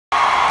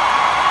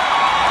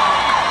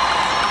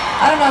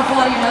I don't know if a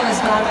lot of you know this,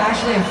 but I'm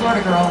actually a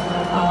Florida girl.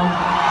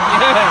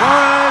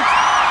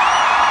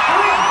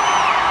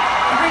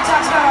 Everybody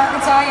talks about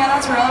Arkansas, yeah,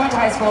 that's real. I went to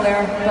high school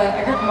there, but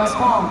I grew up in West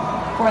Palm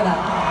before that.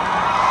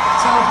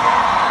 So,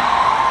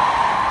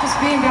 just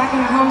being back in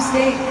my home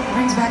state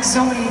brings back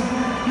so many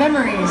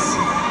memories.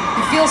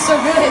 It feels so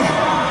good.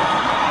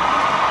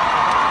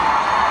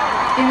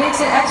 It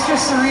makes it extra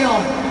surreal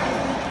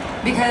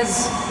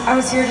because I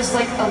was here just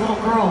like a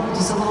little girl,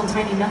 just a little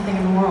tiny nothing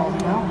in the world,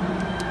 you know?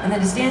 And then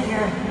to stand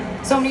here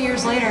so many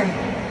years later,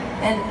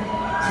 and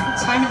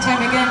time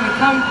again, we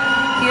come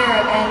here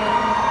and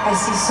I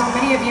see so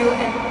many of you,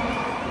 and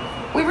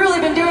we've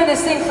really been doing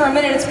this thing for a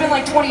minute. It's been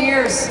like 20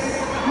 years.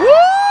 Woo!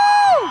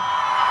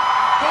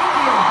 Thank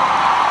you.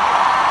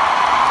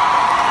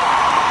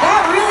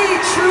 That really,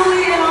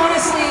 truly, and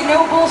honestly,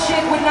 no bullshit,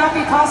 would not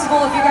be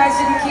possible if you guys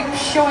didn't keep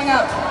showing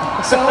up.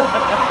 So,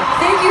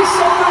 thank you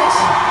so much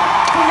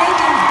for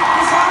making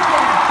this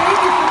happen. Thank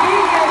you for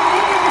being here.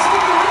 Thank you for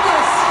sticking with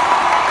us.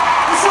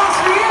 This song's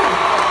for you.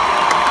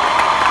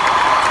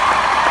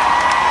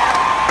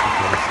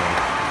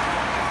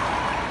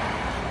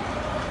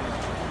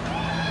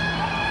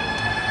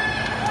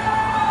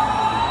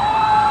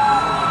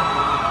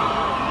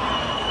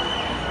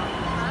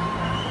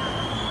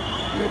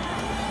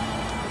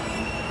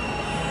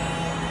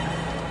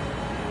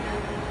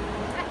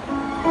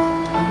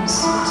 I'm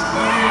so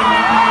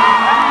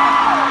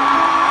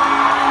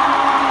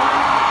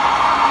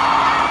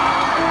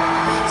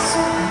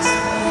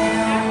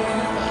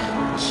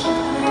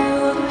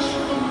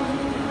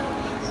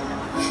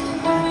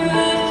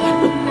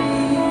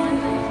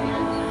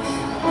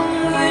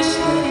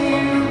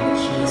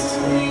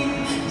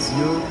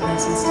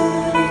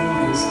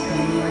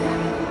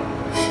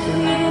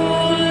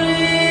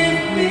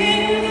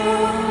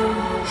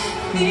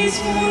these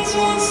words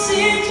won't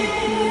seem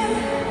to